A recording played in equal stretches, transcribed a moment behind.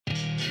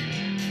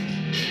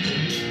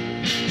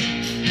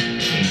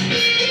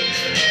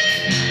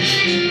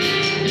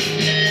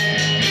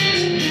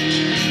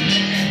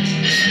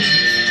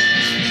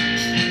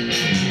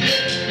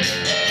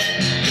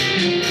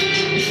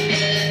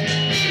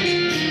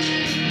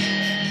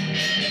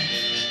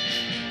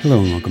Hello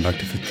and welcome back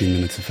to 15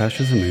 Minutes of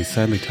Fascism, a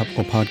sadly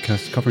topical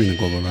podcast covering the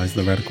global rise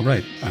of the radical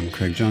right. I'm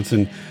Craig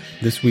Johnson.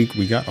 This week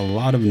we got a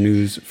lot of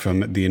news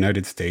from the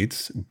United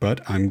States, but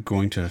I'm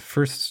going to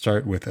first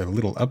start with a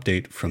little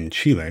update from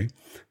Chile,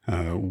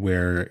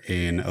 where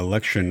an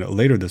election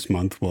later this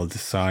month will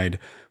decide,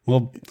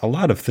 well, a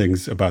lot of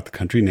things about the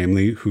country,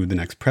 namely who the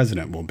next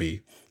president will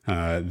be.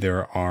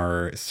 There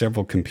are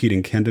several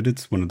competing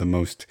candidates. One of the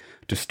most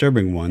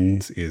disturbing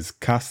ones is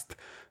Kast,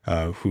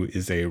 who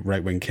is a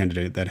right-wing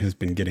candidate that has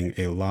been getting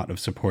a lot of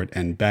support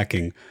and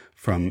backing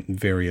from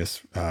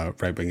various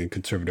right-wing and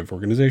conservative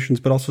organizations,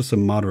 but also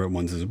some moderate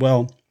ones as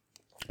well.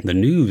 The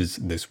news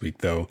this week,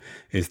 though,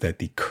 is that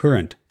the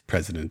current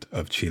president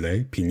of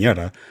Chile,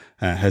 Piñera,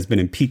 has been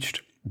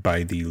impeached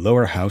by the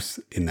lower house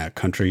in that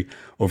country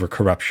over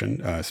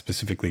corruption,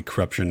 specifically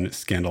corruption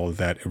scandal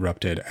that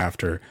erupted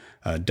after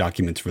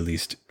documents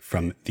released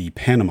from the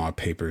Panama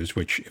Papers,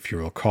 which, if you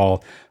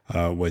recall,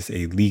 was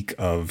a leak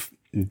of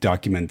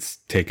documents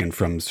taken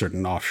from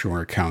certain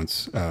offshore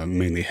accounts,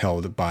 mainly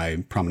held by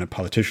prominent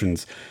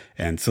politicians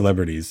and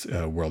celebrities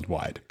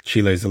worldwide.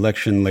 Chile's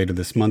election later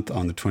this month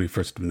on the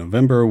 21st of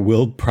November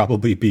will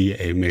probably be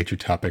a major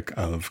topic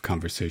of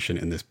conversation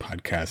in this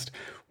podcast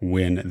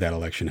when that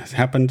election has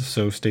happened,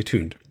 so stay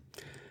tuned.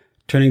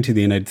 Turning to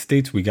the United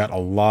States, we got a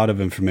lot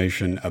of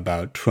information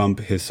about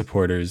Trump, his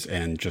supporters,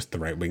 and just the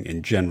right wing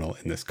in general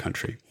in this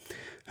country.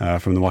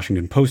 From the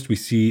Washington Post, we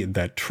see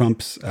that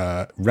Trump's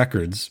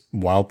records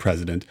while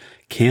president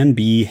can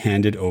be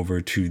handed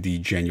over to the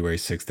January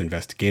 6th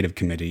Investigative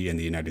Committee in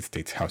the United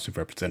States House of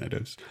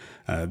Representatives.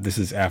 This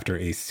is after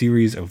a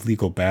series of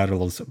legal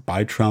battles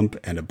by Trump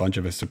and a bunch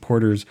of his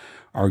supporters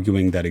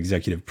arguing that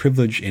executive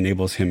privilege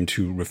enables him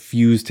to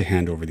refuse to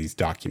hand over these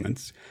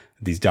documents.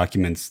 These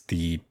documents,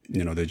 the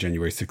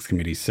January 6th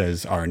committee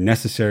says are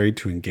necessary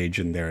to engage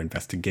in their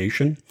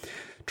investigation.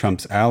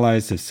 Trump's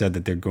allies have said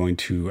that they're going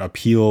to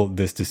appeal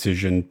this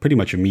decision pretty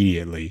much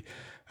immediately,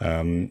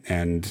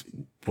 and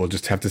we'll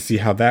just have to see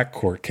how that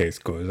court case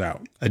goes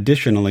out.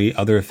 Additionally,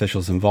 other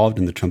officials involved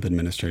in the Trump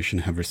administration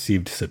have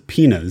received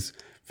subpoenas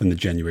from the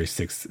January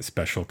 6th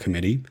Special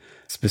Committee.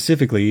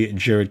 Specifically,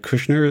 Jared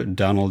Kushner,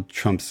 Donald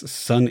Trump's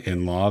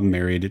son-in-law,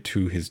 married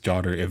to his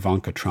daughter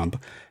Ivanka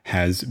Trump,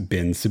 has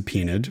been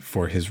subpoenaed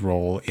for his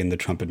role in the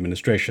Trump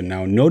administration.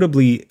 Now,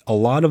 notably, a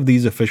lot of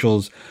these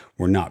officials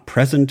were not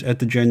present at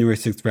the January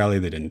 6th rally.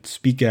 They didn't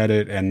speak at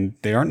it, and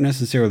they aren't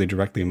necessarily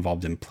directly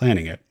involved in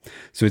planning it.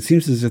 So it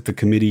seems as if the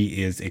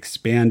committee is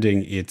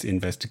expanding its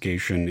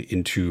investigation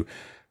into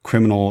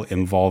criminal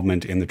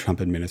involvement in the Trump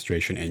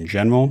administration in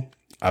general.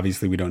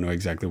 Obviously, we don't know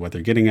exactly what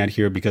they're getting at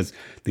here because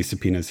these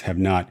subpoenas have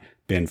not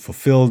been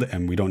fulfilled,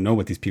 and we don't know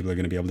what these people are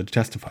going to be able to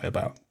testify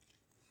about.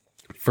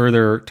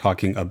 Further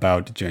talking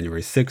about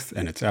January 6th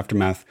and its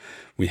aftermath,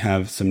 we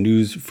have some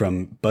news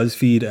from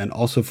BuzzFeed and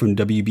also from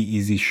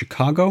WBEZ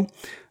Chicago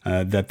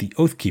that the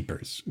Oath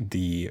Keepers,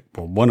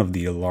 one of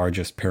the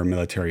largest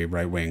paramilitary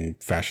right-wing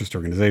fascist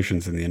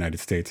organizations in the United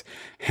States,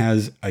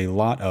 has a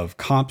lot of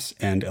cops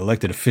and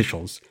elected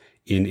officials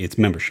in its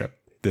membership.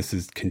 This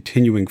is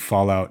continuing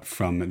fallout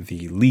from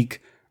the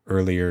leak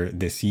earlier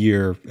this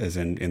year, as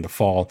in the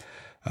fall,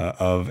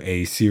 of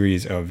a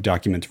series of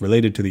documents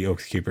related to the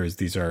Oath Keepers.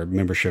 These are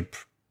membership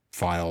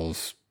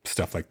files,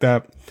 stuff like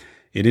that.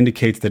 It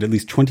indicates that at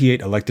least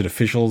 28 elected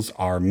officials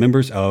are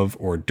members of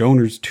or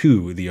donors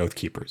to the Oath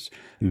Keepers.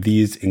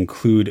 These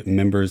include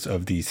members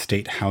of the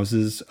state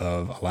houses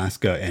of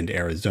Alaska and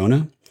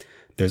Arizona.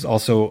 There's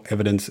also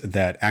evidence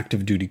that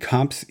active duty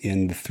cops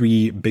in the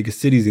three biggest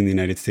cities in the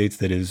United States,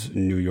 that is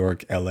New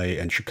York, LA,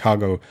 and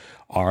Chicago,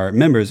 are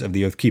members of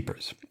the Oath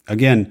Keepers.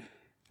 Again,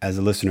 as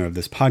a listener of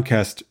this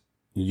podcast,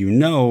 you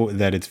know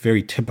that it's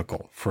very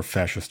typical for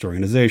fascist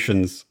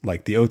organizations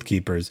like the Oath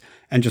Keepers,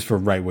 and just for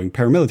right-wing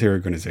paramilitary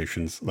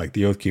organizations like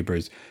the Oath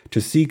Keepers,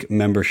 to seek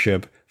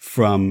membership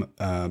from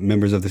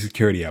members of the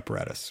security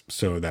apparatus.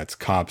 So that's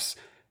cops,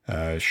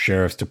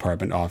 sheriff's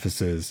department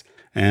offices.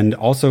 And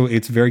also,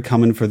 it's very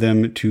common for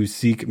them to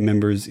seek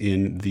members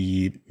in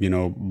the,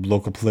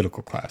 local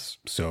political class.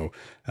 So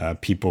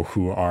people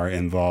who are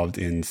involved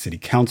in city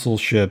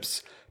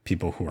councilships,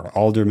 people who are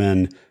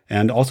aldermen,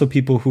 and also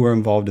people who are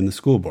involved in the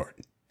school board.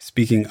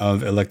 Speaking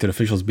of elected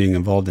officials being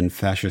involved in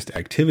fascist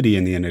activity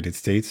in the United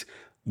States,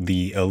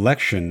 the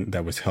election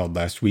that was held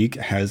last week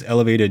has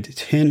elevated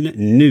 10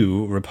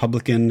 new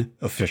Republican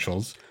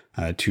officials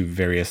to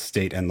various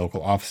state and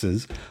local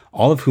offices,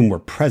 all of whom were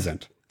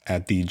present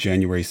at the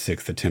January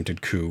 6th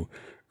attempted coup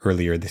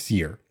earlier this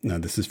year. Now,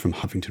 this is from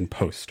Huffington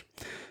Post.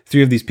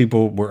 3 of these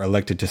people were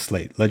elected to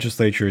state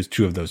legislatures,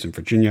 2 of those in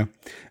Virginia,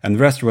 and the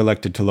rest were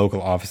elected to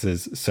local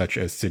offices such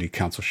as city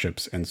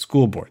councilships and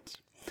school boards.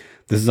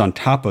 This is on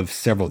top of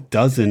several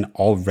dozen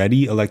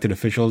already elected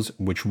officials,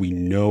 which we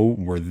know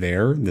were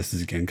there. This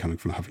is again coming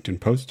from Huffington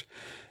Post.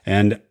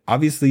 And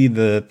obviously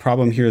the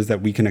problem here is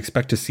that we can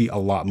expect to see a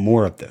lot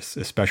more of this,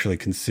 especially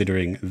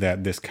considering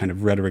that this kind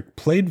of rhetoric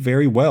played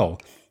very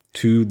well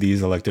to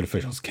these elected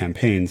officials'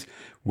 campaigns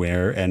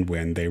where and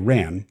when they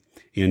ran.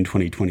 In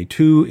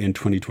 2022, in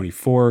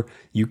 2024,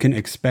 you can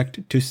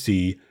expect to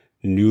see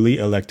newly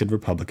elected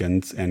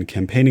Republicans and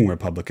campaigning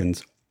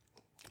Republicans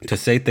to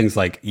say things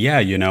like,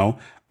 yeah,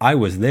 I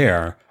was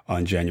there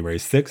on January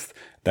 6th.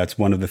 That's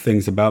one of the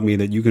things about me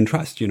that you can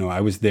trust.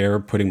 I was there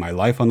putting my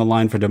life on the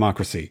line for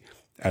democracy,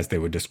 as they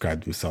would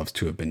describe themselves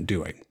to have been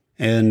doing.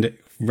 And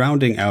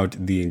rounding out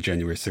the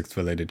January 6th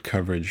related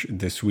coverage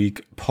this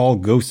week, Paul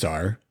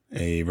Gosar,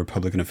 a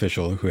Republican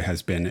official who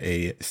has been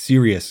a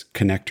serious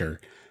connector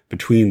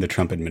between the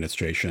Trump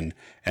administration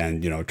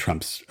and,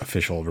 Trump's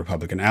official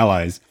Republican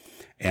allies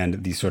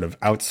and the sort of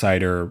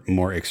outsider,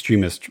 more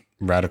extremist,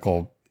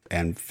 radical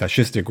and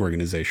fascistic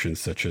organizations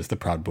such as the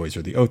Proud Boys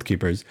or the Oath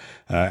Keepers,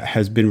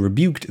 has been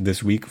rebuked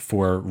this week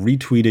for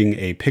retweeting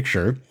a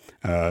picture,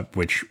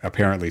 which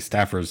apparently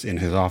staffers in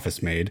his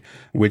office made,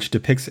 which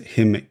depicts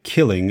him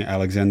killing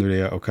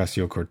Alexandria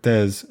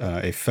Ocasio-Cortez,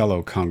 a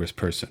fellow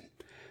congressperson.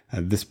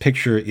 This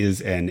picture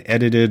is an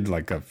edited,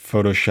 like a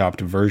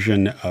photoshopped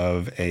version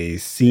of a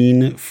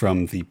scene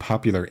from the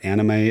popular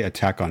anime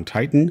Attack on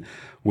Titan,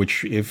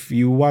 which if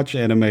you watch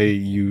anime,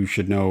 you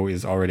should know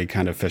is already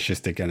kind of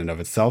fascistic in and of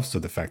itself. So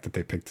the fact that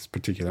they picked this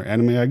particular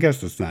anime, I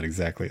guess that's not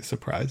exactly a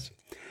surprise.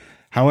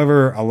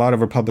 However, a lot of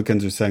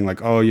Republicans are saying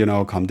like,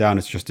 oh, calm down,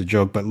 it's just a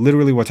joke. But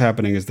literally what's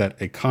happening is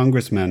that a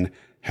congressman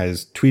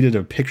has tweeted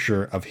a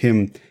picture of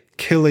him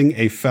killing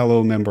a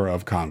fellow member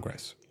of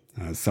Congress,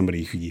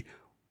 somebody he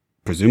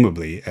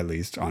presumably, at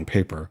least on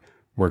paper,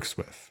 works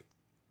with.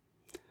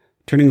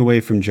 Turning away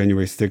from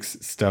January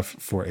 6th stuff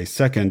for a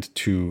second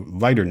to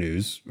lighter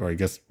news, or I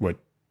guess what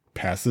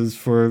passes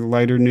for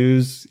lighter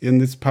news in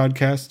this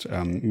podcast,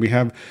 we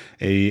have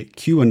a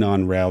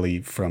QAnon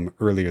rally from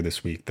earlier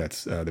this week.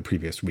 That's the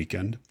previous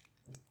weekend.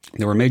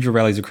 There were major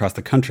rallies across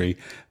the country,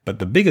 but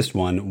the biggest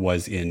one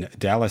was in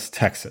Dallas,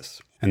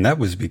 Texas. And that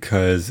was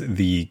because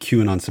the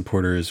QAnon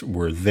supporters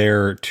were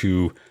there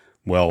to,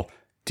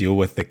 deal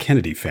with the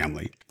Kennedy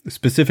family.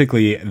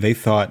 Specifically, they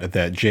thought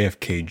that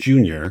JFK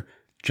Jr.,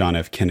 John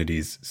F.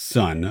 Kennedy's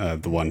son,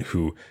 the one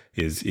who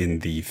is in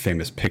the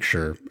famous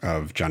picture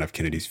of John F.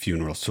 Kennedy's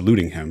funeral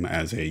saluting him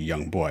as a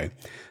young boy.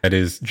 That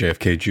is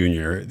JFK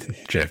Jr.,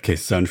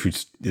 JFK's son, who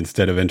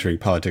instead of entering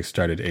politics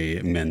started a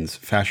men's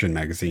fashion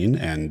magazine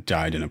and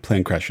died in a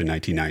plane crash in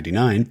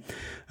 1999.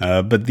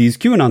 But these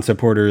QAnon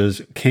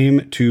supporters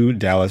came to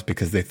Dallas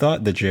because they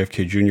thought that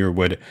JFK Jr.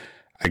 would,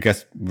 I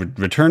guess,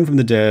 return from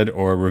the dead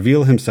or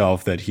reveal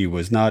himself that he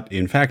was not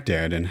in fact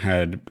dead and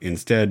had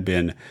instead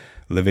been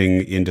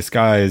living in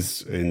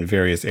disguise in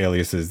various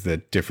aliases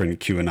that different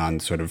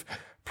QAnon sort of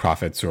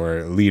prophets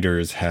or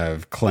leaders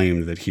have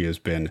claimed that he has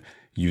been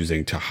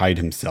using to hide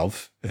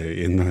himself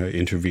in the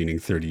intervening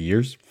 30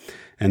 years.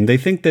 And they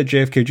think that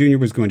JFK Jr.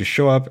 was going to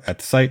show up at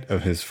the site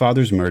of his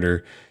father's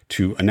murder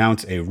to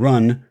announce a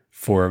run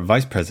for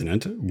vice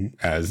president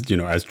as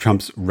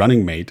Trump's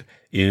running mate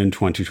in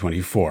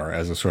 2024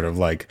 as a sort of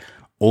like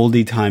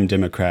oldie time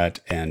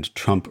Democrat and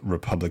Trump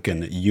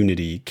Republican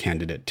unity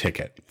candidate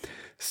ticket.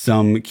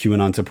 Some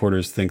QAnon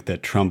supporters think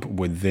that Trump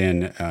would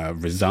then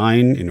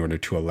resign in order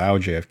to allow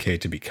JFK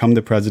to become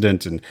the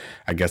president and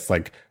I guess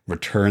like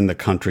return the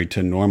country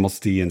to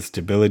normalcy and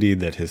stability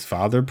that his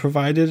father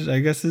provided,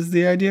 I guess is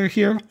the idea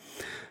here.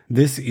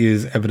 This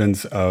is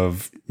evidence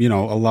of, a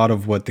lot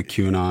of what the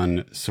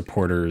QAnon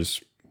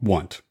supporters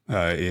want.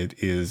 It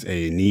is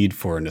a need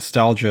for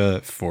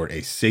nostalgia, for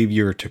a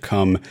savior to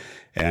come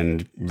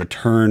and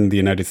return the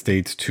United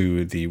States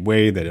to the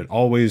way that it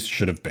always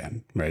should have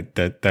been, right?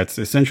 That's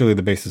essentially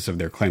the basis of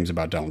their claims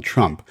about Donald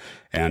Trump,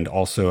 and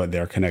also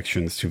their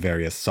connections to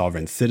various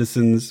sovereign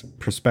citizens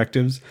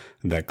perspectives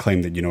that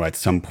claim that, at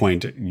some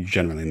point,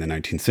 generally in the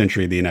 19th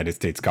century, the United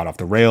States got off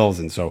the rails,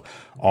 and so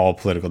all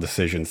political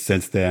decisions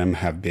since then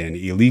have been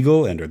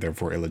illegal and are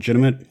therefore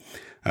illegitimate.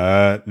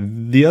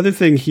 The other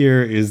thing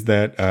here is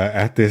that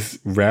at this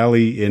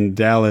rally in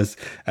Dallas,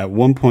 at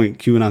one point,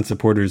 QAnon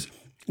supporters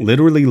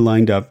literally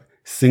lined up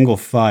single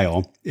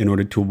file in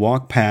order to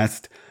walk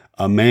past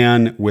a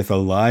man with a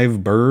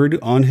live bird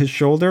on his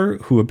shoulder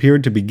who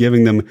appeared to be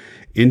giving them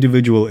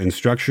individual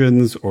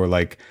instructions or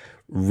like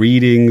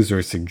readings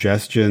or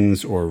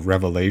suggestions or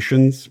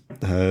revelations.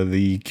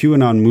 The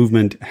QAnon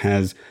movement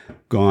has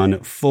gone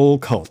full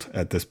cult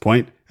at this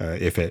point,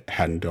 if it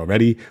hadn't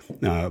already.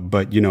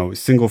 But,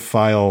 single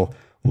file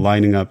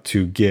lining up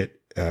to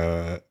get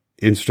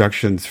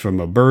instructions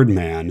from a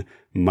Birdman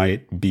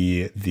might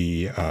be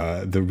the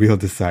real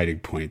deciding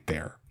point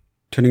there.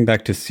 Turning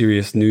back to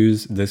serious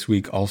news, this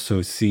week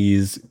also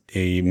sees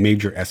a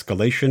major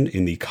escalation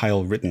in the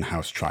Kyle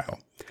Rittenhouse trial.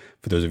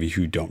 For those of you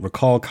who don't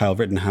recall, Kyle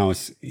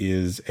Rittenhouse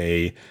is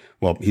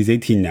he's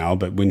 18 now,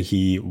 but when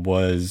he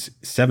was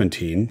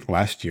 17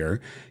 last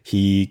year,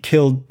 he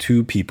killed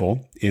 2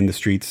 people in the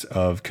streets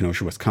of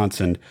Kenosha,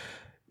 Wisconsin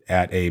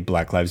at a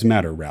Black Lives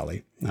Matter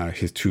rally.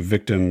 His 2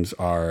 victims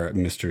are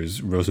Mr.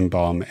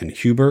 Rosenbaum and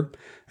Huber.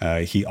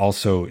 He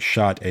also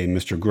shot a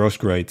Mr.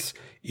 Grosskreutz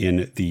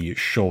in the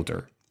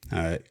shoulder.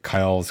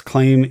 Kyle's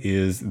claim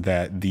is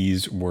that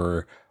these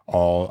were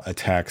all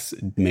attacks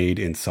made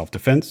in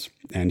self-defense,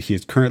 and he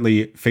is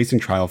currently facing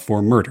trial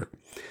for murder.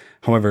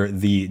 However,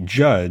 the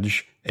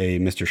judge a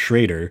Mr.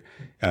 Schrader,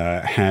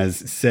 has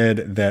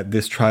said that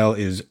this trial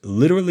is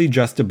literally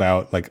just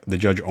about, like, the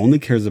judge only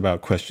cares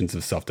about questions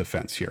of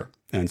self-defense here.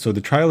 And so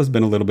the trial has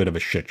been a little bit of a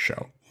shit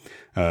show.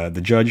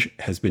 The judge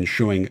has been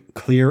showing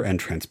clear and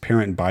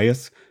transparent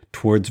bias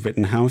towards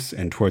Rittenhouse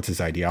and towards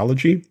his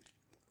ideology.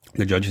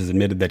 The judge has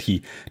admitted that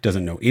he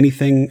doesn't know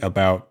anything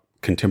about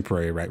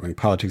contemporary right-wing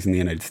politics in the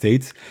United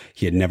States.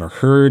 He had never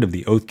heard of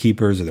the Oath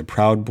Keepers or the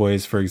Proud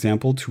Boys, for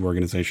example, two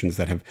organizations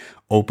that have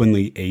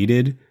openly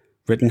aided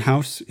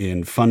Rittenhouse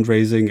in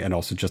fundraising and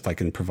also just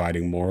like in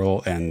providing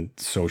moral and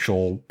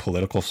social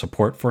political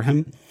support for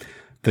him.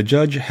 The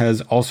judge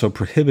has also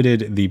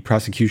prohibited the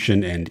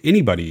prosecution and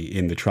anybody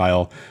in the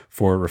trial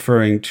for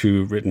referring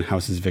to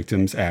Rittenhouse's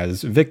victims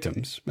as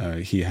victims.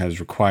 He has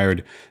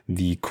required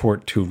the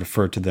court to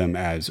refer to them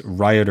as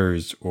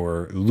rioters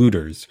or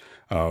looters,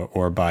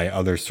 or by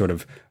other sort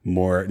of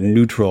more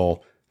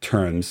neutral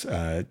terms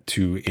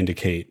to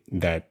indicate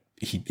that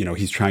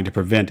he's trying to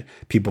prevent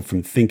people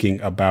from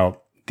thinking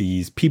about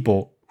these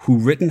people who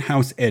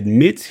Rittenhouse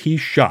admits he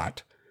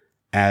shot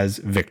as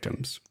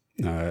victims.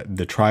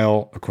 The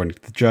trial, according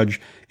to the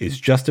judge, is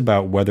just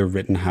about whether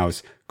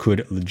Rittenhouse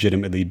could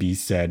legitimately be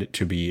said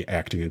to be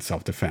acting in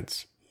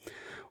self-defense.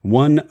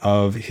 One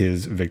of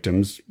his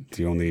victims,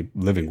 the only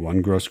living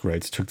one,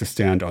 Grosskreutz, took the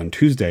stand on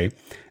Tuesday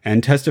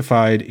and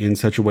testified in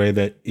such a way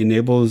that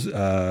enables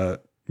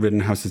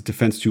Rittenhouse's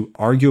defense to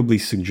arguably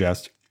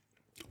suggest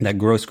that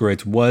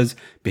Grosskreutz was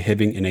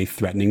behaving in a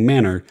threatening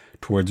manner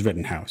towards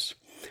Rittenhouse.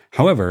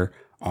 However,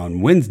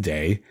 on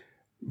Wednesday,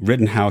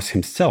 Rittenhouse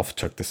himself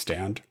took the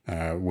stand,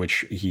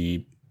 which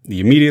he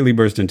immediately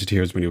burst into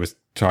tears when he was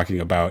talking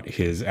about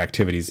his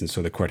activities, and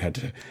so the court had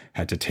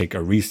to take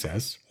a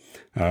recess.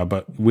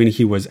 But when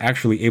he was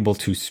actually able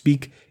to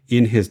speak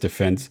in his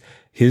defense,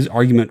 his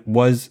argument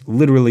was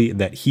literally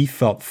that he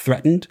felt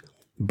threatened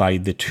by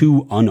the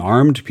two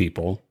unarmed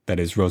people, that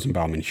is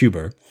Rosenbaum and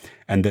Huber,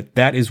 and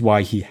that is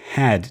why he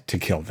had to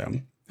kill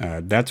them.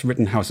 That's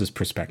Rittenhouse's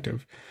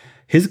perspective.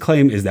 His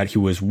claim is that he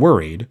was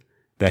worried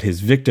that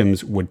his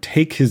victims would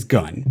take his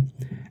gun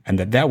and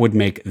that would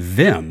make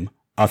them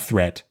a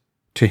threat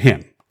to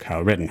him,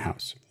 Kyle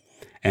Rittenhouse.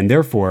 And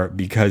therefore,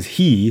 because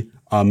he,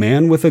 a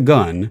man with a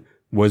gun,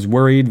 was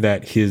worried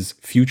that his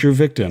future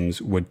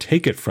victims would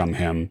take it from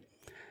him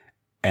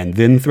and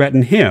then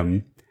threaten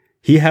him,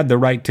 he had the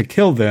right to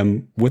kill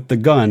them with the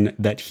gun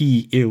that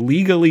he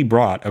illegally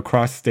brought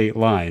across state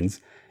lines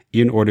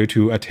in order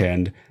to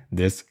attend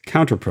this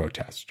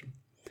counter-protest.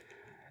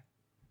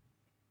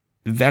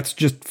 That's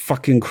just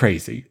fucking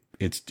crazy.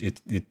 It's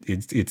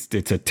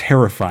a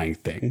terrifying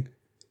thing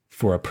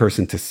for a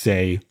person to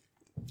say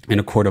in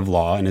a court of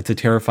law, and it's a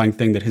terrifying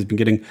thing that has been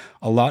getting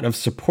a lot of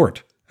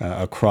support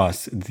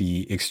across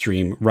the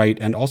extreme right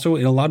and also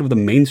in a lot of the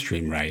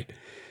mainstream right.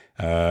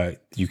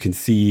 You can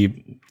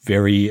see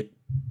very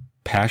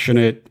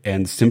passionate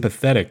and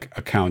sympathetic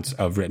accounts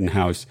of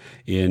Rittenhouse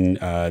in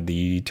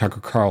the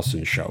Tucker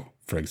Carlson show,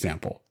 for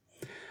example.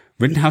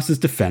 Rittenhouse's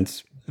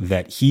defense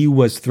that he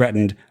was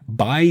threatened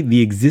by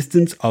the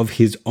existence of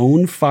his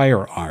own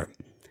firearm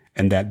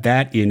and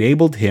that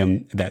enabled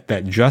him,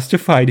 that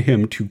justified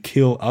him to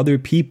kill other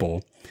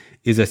people,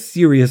 is a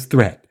serious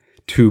threat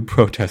to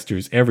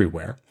protesters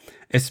everywhere,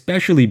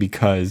 especially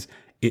because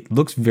it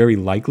looks very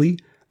likely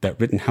that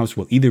Rittenhouse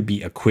will either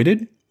be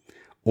acquitted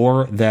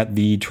or that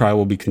the trial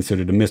will be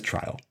considered a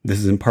mistrial. This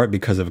is in part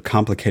because of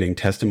complicating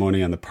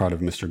testimony on the part of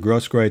Mr.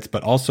 Grosskreutz,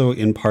 but also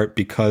in part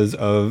because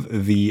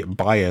of the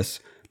bias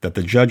that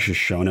the judge has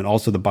shown and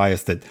also the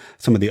bias that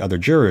some of the other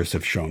jurors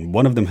have shown.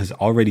 One of them has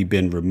already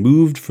been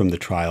removed from the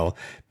trial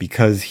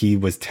because he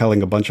was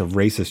telling a bunch of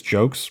racist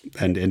jokes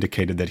and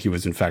indicated that he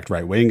was in fact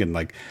right-wing and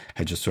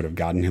had just sort of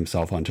gotten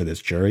himself onto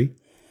this jury.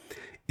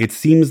 It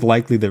seems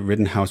likely that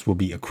Rittenhouse will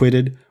be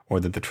acquitted or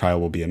that the trial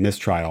will be a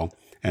mistrial,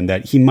 and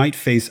that he might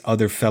face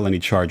other felony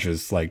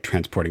charges like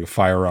transporting a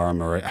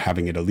firearm or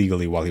having it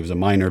illegally while he was a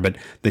minor, but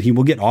that he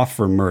will get off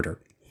for murder.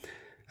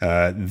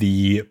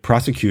 The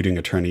prosecuting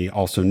attorney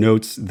also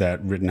notes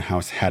that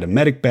Rittenhouse had a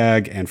medic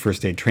bag and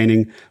first aid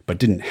training, but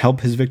didn't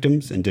help his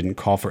victims and didn't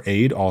call for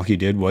aid. All he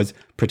did was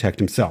protect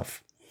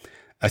himself.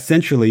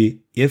 Essentially,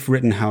 if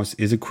Rittenhouse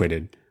is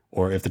acquitted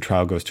or if the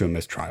trial goes to a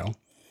mistrial,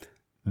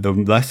 the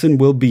lesson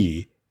will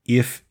be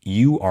if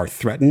you are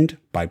threatened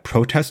by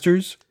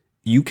protesters,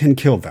 you can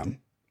kill them.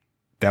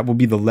 That will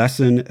be the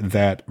lesson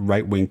that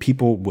right-wing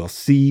people will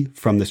see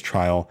from this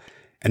trial,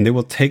 and they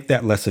will take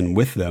that lesson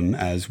with them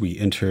as we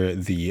enter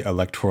the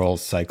electoral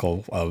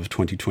cycle of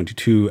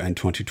 2022 and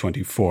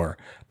 2024.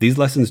 These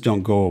lessons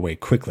don't go away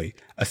quickly,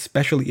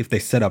 especially if they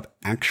set up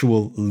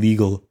actual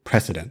legal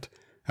precedent,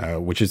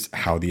 which is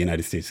how the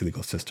United States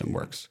legal system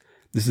works.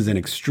 This is an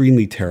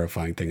extremely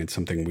terrifying thing and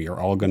something we are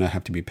all going to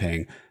have to be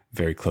paying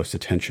very close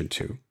attention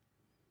to.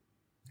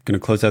 Going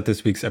to close out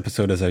this week's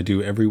episode as I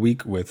do every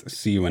week with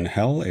See You in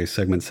Hell, a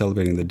segment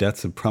celebrating the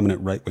deaths of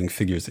prominent right-wing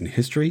figures in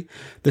history.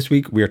 This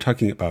week we are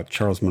talking about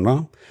Charles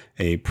Maurras,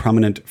 a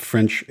prominent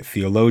French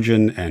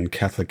theologian and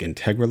Catholic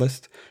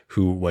integralist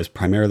who was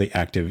primarily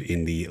active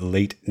in the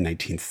late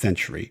 19th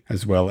century,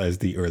 as well as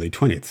the early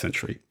 20th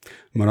century.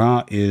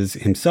 Maurras is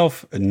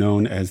himself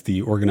known as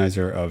the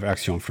organizer of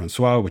Action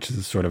Française, which is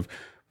a sort of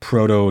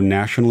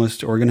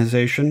proto-nationalist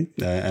organization,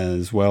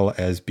 as well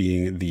as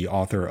being the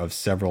author of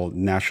several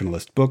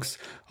nationalist books,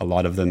 a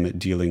lot of them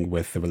dealing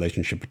with the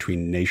relationship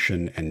between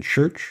nation and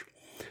church.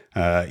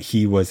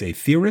 He was a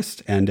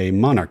theorist and a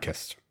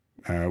monarchist,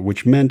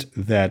 which meant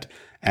that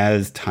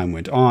as time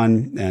went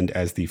on and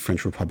as the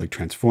French Republic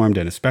transformed,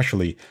 and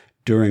especially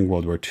during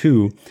World War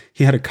II,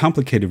 he had a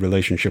complicated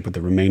relationship with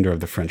the remainder of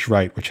the French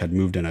right, which had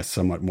moved in a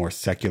somewhat more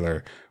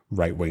secular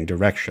right-wing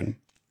direction.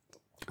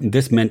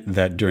 This meant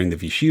that during the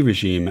Vichy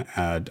regime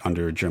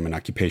under German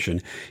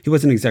occupation, he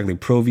wasn't exactly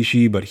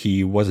pro-Vichy, but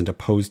he wasn't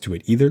opposed to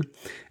it either.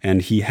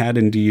 And he had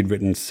indeed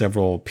written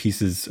several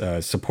pieces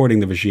supporting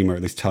the regime, or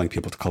at least telling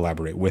people to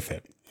collaborate with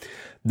it.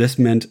 This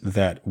meant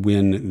that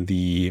when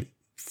the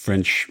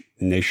French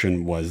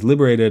nation was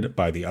liberated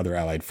by the other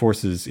Allied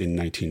forces in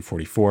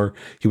 1944,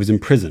 he was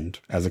imprisoned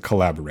as a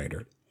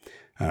collaborator,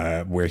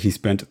 where he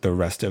spent the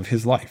rest of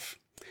his life.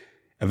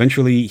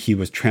 Eventually, he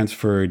was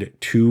transferred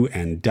to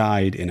and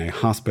died in a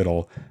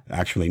hospital,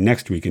 actually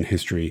next week in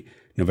history,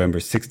 November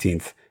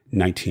 16th,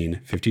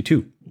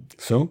 1952.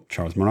 So,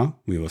 Charles Maurras,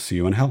 we will see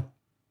you in hell.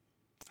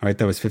 All right,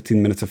 that was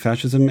 15 Minutes of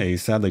Fascism, a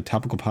sadly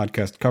topical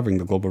podcast covering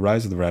the global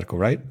rise of the radical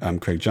right. I'm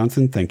Craig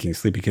Johnson, thanking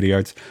Sleepy Kitty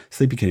Arts,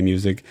 Sleepy Kitty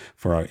Music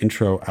for our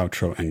intro,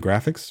 outro, and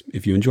graphics.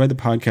 If you enjoyed the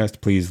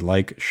podcast, please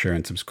like, share,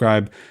 and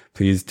subscribe.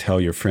 Please tell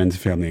your friends,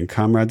 family, and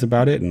comrades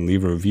about it and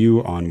leave a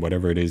review on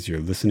whatever it is you're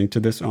listening to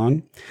this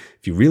on.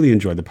 If you really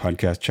enjoyed the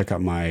podcast, check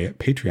out my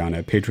Patreon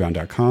at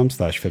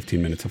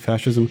patreon.com/15 Minutes of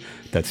Fascism.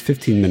 That's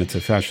 15 Minutes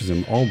of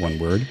Fascism, all one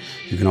word.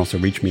 You can also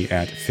reach me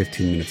at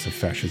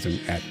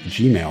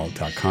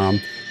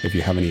 15minutesoffascism@gmail.com if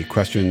you have any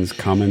questions,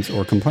 comments,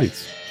 or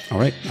complaints. All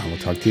right, I will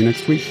talk to you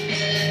next week.